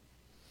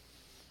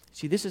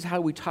 See, this is how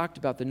we talked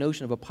about the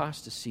notion of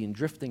apostasy and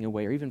drifting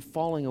away or even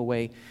falling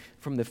away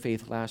from the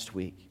faith last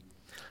week.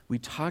 We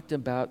talked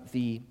about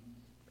the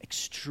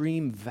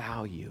extreme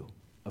value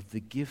of the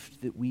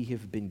gift that we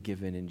have been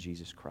given in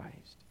Jesus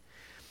Christ.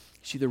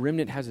 See, the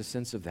remnant has a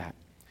sense of that.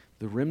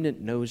 The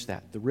remnant knows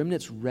that. The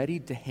remnant's ready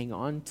to hang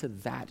on to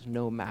that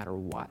no matter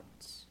what.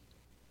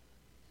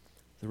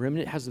 The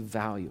remnant has a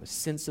value, a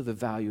sense of the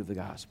value of the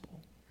gospel.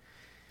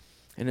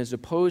 And as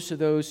opposed to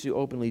those who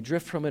openly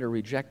drift from it or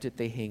reject it,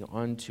 they hang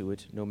on to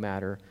it no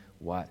matter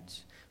what.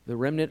 The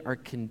remnant are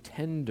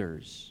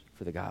contenders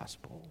for the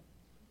gospel.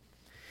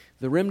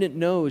 The remnant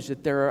knows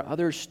that there are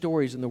other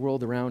stories in the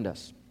world around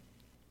us.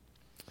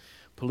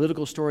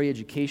 Political story,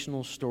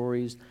 educational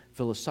stories,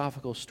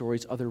 philosophical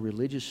stories, other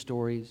religious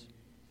stories,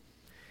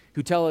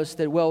 who tell us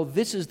that, well,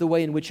 this is the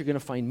way in which you're going to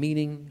find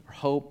meaning or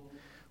hope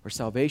or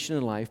salvation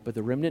in life, but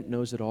the remnant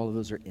knows that all of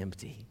those are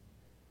empty.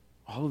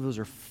 All of those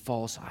are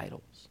false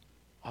idols.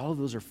 All of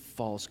those are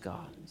false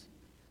gods.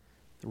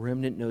 The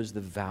remnant knows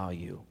the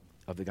value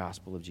of the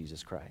gospel of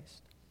Jesus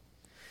Christ.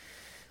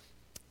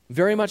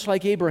 Very much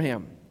like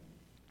Abraham,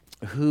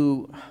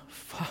 who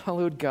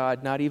followed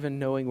God not even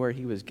knowing where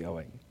he was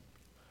going.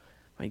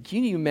 Like,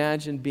 can you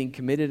imagine being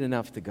committed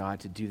enough to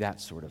God to do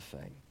that sort of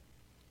thing?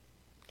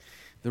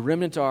 The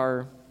remnant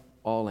are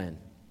all in.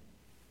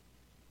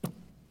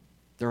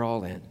 They're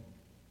all in.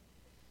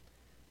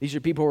 These are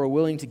people who are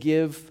willing to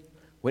give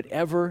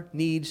whatever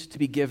needs to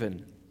be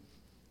given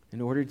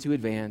in order to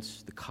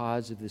advance the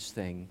cause of this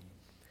thing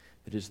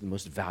that is the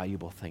most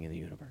valuable thing in the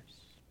universe.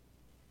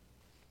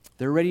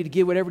 They're ready to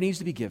give whatever needs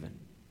to be given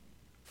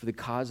for the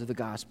cause of the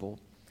gospel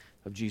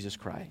of Jesus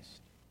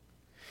Christ.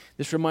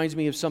 This reminds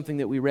me of something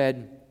that we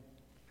read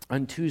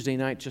on Tuesday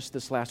night just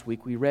this last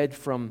week. We read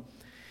from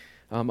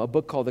a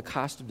book called The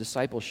Cost of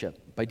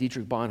Discipleship by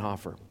Dietrich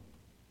Bonhoeffer.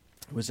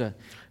 It was a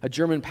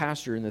German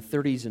pastor in the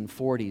 30s and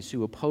 40s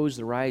who opposed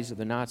the rise of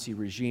the Nazi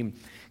regime,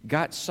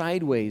 got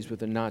sideways with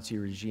the Nazi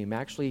regime,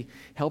 actually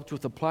helped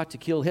with the plot to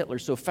kill Hitler,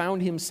 so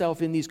found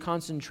himself in these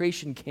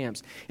concentration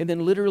camps. And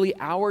then literally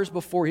hours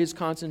before his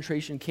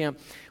concentration camp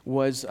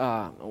was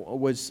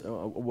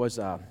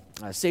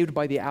saved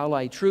by the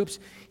Allied troops,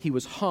 he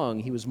was hung,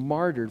 he was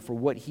martyred for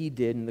what he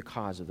did in the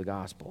cause of the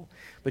gospel.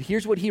 But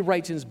here's what he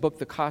writes in his book,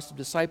 The Cost of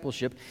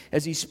Discipleship,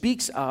 as he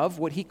speaks of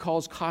what he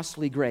calls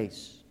costly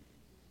grace.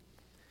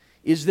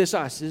 Is this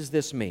us? Is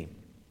this me?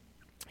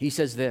 He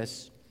says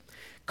this: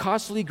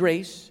 costly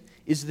grace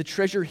is the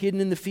treasure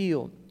hidden in the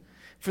field.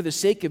 For the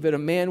sake of it, a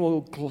man will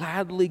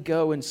gladly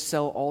go and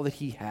sell all that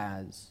he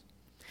has.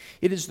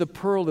 It is the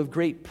pearl of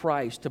great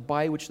price, to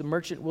buy which the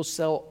merchant will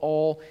sell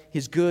all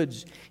his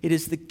goods. It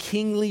is the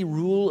kingly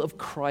rule of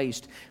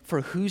Christ,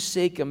 for whose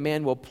sake a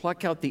man will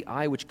pluck out the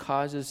eye which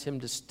causes him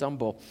to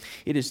stumble.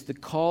 It is the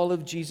call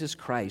of Jesus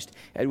Christ,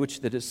 at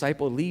which the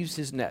disciple leaves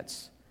his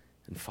nets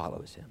and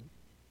follows him.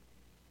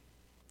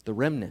 The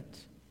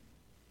remnant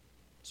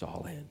is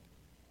all in.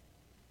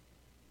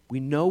 We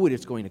know what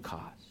it's going to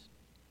cost.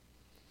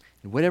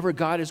 And whatever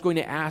God is going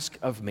to ask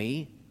of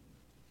me,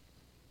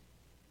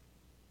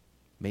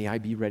 may I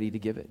be ready to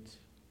give it.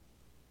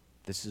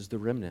 This is the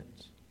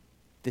remnant.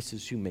 This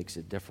is who makes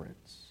a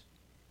difference.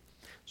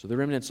 So the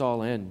remnant's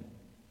all in.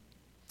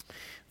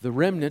 The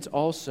remnant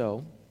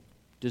also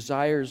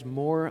desires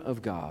more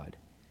of God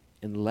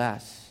and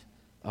less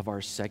of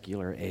our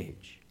secular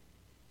age.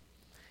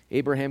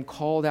 Abraham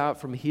called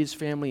out from his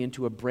family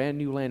into a brand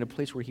new land, a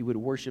place where he would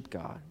worship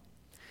God.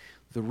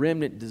 The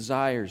remnant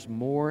desires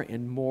more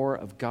and more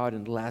of God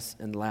and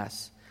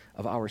less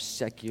of our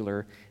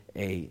secular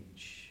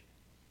age.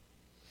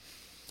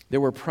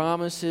 There were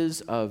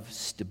promises of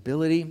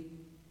stability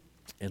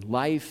and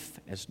life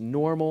as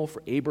normal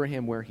for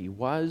Abraham where he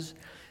was,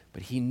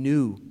 but he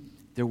knew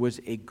there was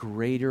a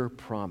greater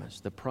promise,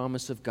 the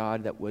promise of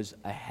God that was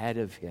ahead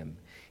of him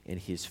and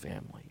his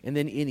family, and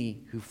then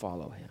any who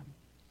follow him.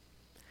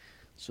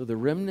 So the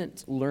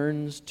remnant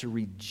learns to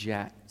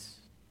reject,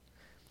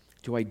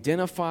 to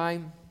identify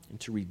and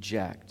to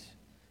reject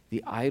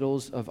the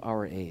idols of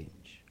our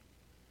age.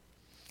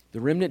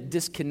 The remnant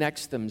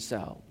disconnects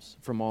themselves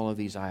from all of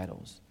these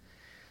idols,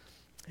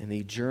 and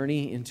they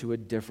journey into a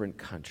different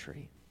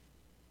country.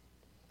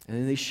 And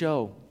then they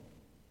show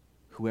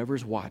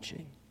whoever's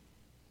watching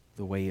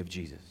the way of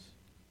Jesus.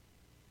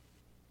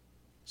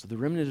 So the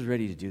remnant is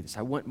ready to do this.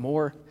 I want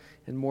more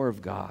and more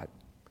of God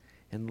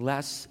and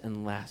less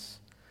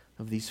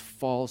of these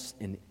false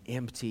and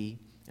empty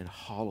and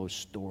hollow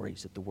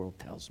stories that the world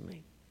tells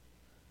me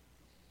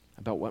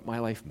about what my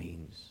life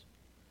means,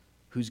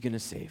 who's going to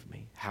save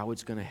me, how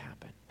it's going to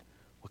happen,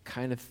 what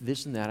kind of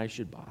this and that I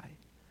should buy.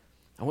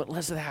 I want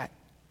less of that,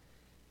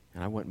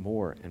 and I want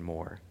more and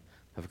more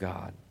of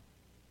God.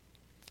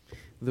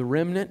 The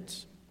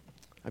remnant,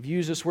 I've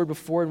used this word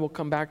before, and we'll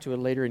come back to it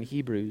later in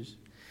Hebrews.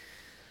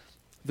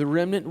 The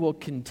remnant will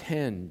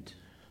contend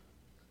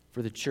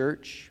for the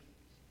church,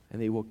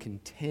 and they will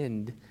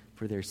contend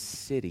for their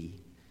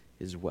city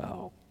as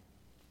well.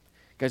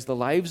 Guys, the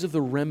lives of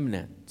the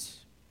remnant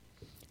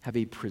have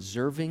a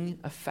preserving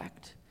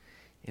effect,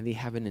 and they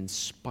have an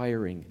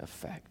inspiring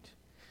effect.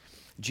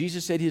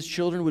 Jesus said his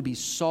children would be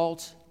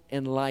salt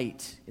and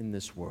light in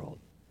this world.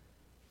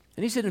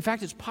 And he said, in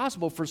fact, it's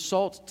possible for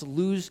salt to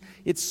lose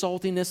its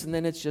saltiness and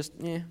then it's just,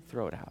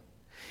 throw it out.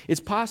 It's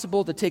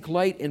possible to take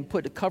light and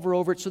put a cover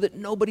over it so that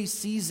nobody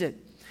sees it.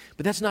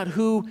 But that's not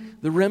who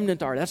the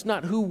remnant are. That's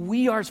not who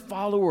we are as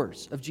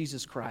followers of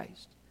Jesus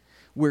Christ.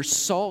 We're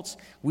salt.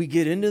 We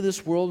get into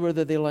this world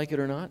whether they like it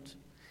or not.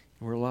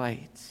 And we're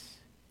light,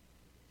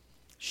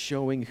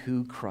 showing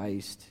who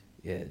Christ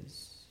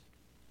is.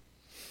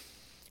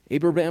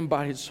 Abraham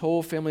brought his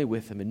whole family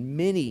with him, and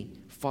many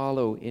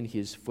follow in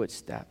his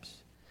footsteps.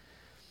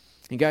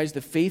 And guys,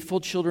 the faithful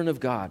children of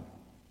God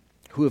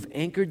who have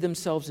anchored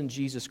themselves in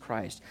Jesus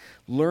Christ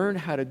learn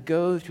how to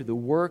go through the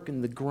work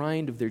and the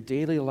grind of their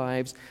daily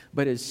lives,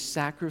 but as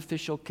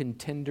sacrificial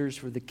contenders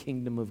for the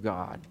kingdom of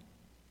God.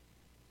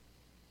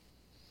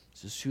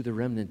 This is who the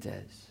remnant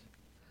is.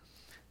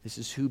 This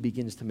is who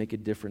begins to make a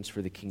difference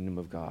for the kingdom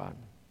of God.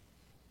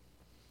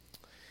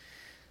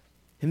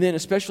 And then,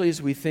 especially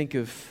as we think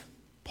of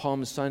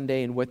Palm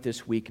Sunday and what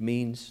this week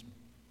means,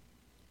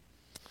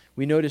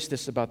 we notice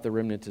this about the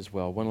remnant as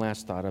well. One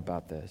last thought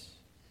about this.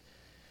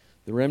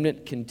 The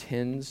remnant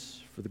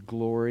contends for the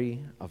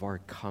glory of our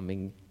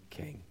coming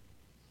King.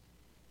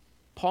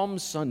 Palm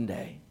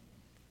Sunday.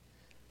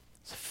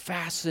 It's a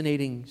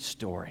fascinating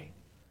story.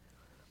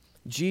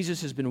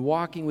 Jesus has been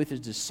walking with his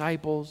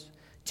disciples,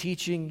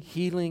 teaching,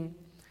 healing,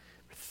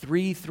 for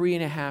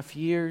 3.5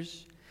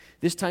 years.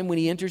 This time when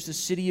he enters the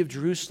city of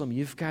Jerusalem,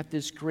 you've got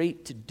this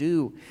great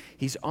to-do.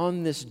 He's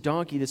on this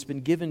donkey that's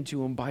been given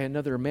to him by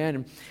another man.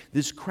 And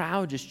this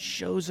crowd just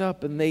shows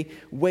up and they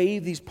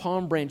wave these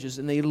palm branches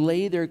and they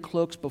lay their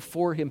cloaks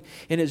before him.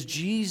 And as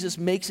Jesus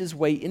makes his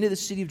way into the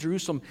city of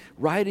Jerusalem,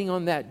 riding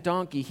on that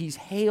donkey, he's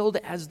hailed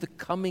as the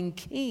coming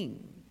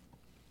king.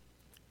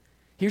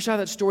 Here's how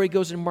that story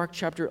goes in Mark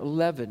chapter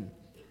 11,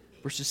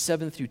 verses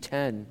 7 through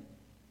 10.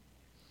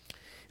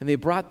 And they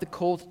brought the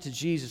colt to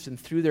Jesus and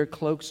threw their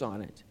cloaks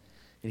on it.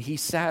 And he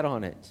sat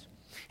on it.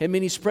 And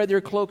many spread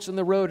their cloaks on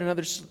the road, and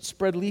others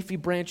spread leafy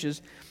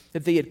branches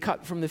that they had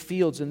cut from the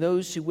fields. And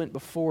those who went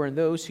before and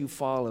those who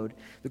followed,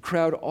 the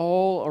crowd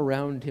all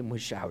around him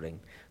was shouting,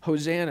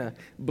 Hosanna,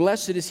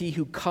 blessed is he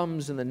who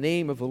comes in the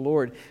name of the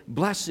Lord.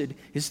 Blessed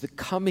is the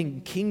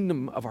coming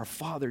kingdom of our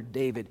father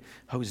David.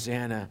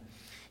 Hosanna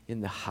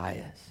in the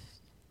highest.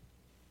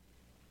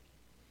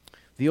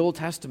 The Old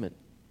Testament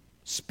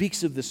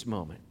speaks of this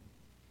moment.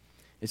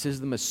 It says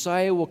the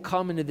Messiah will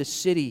come into the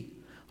city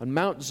on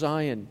Mount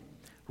Zion,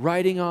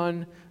 riding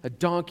on a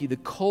donkey, the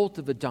colt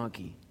of a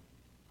donkey,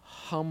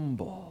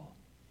 humble.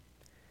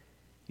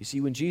 You see,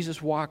 when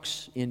Jesus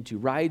rides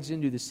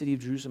into the city of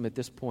Jerusalem at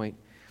this point,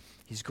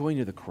 he's going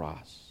to the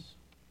cross.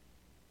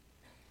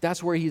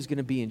 That's where he's going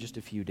to be in just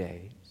a few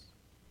days.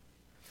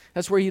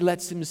 That's where he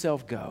lets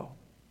himself go,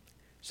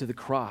 to the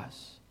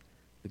cross,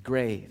 the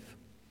grave,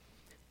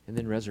 and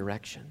then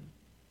resurrection.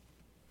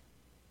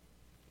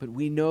 But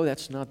we know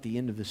that's not the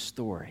end of the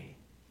story.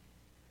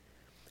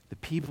 The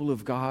people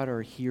of God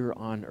are here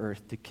on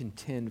earth to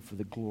contend for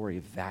the glory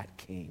of that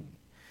King.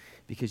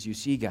 Because you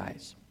see,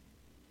 guys,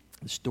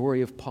 the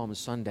story of Palm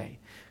Sunday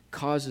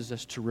causes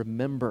us to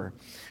remember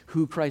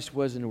who Christ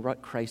was and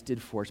what Christ did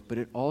for us, but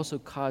it also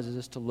causes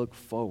us to look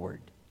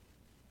forward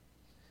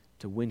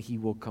to when he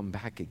will come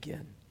back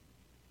again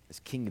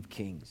as King of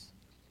Kings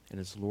and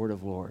as Lord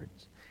of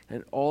Lords, and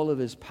in all of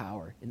his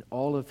power, in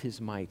all of his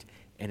might,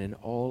 and in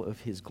all of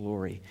his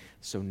glory.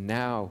 So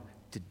now,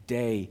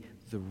 today,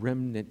 the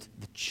remnant,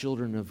 the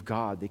children of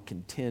God, they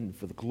contend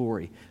for the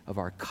glory of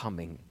our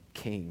coming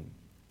King.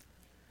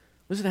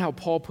 Listen to how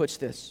Paul puts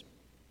this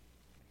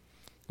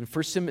in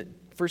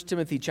 1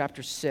 Timothy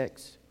chapter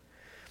 6.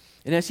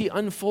 And as he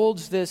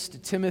unfolds this to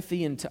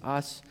Timothy and to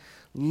us,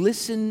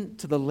 listen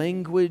to the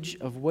language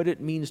of what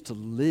it means to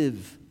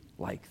live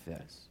like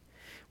this.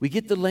 We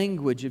get the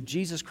language of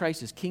Jesus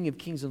Christ as King of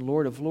Kings and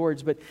Lord of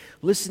Lords, but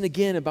listen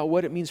again about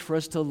what it means for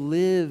us to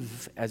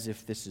live as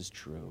if this is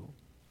true.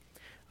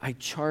 I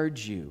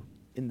charge you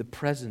in the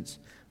presence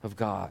of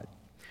God,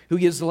 who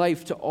gives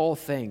life to all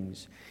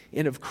things,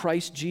 and of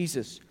Christ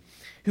Jesus,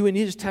 who in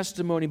his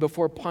testimony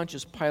before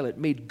Pontius Pilate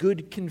made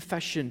good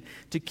confession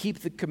to keep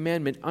the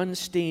commandment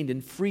unstained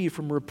and free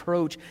from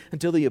reproach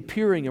until the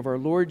appearing of our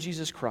Lord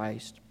Jesus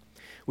Christ,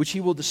 which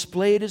he will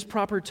display at his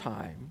proper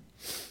time.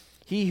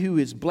 He who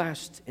is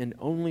blessed and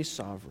only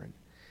sovereign,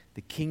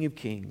 the King of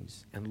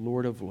kings and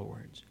Lord of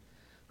lords,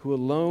 who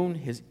alone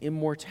has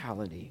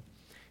immortality,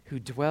 who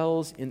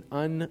dwells in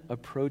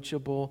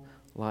unapproachable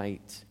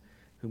light,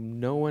 whom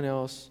no one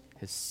else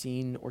has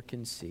seen or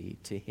can see,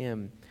 to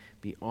him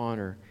be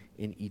honor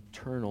in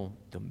eternal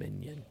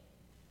dominion.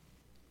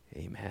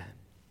 Amen.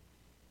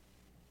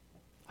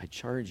 I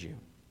charge you,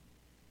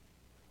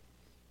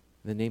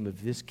 in the name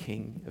of this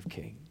King of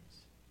kings,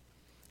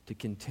 to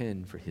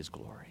contend for his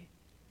glory,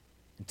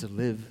 and to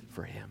live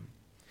for him,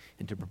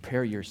 and to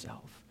prepare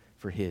yourself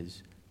for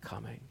his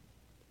coming.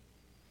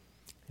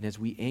 And as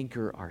we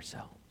anchor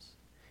ourselves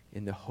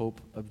in the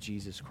hope of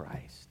Jesus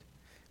Christ,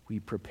 we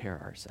prepare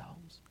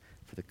ourselves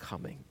for the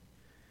coming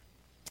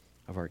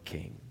of our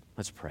King.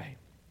 Let's pray.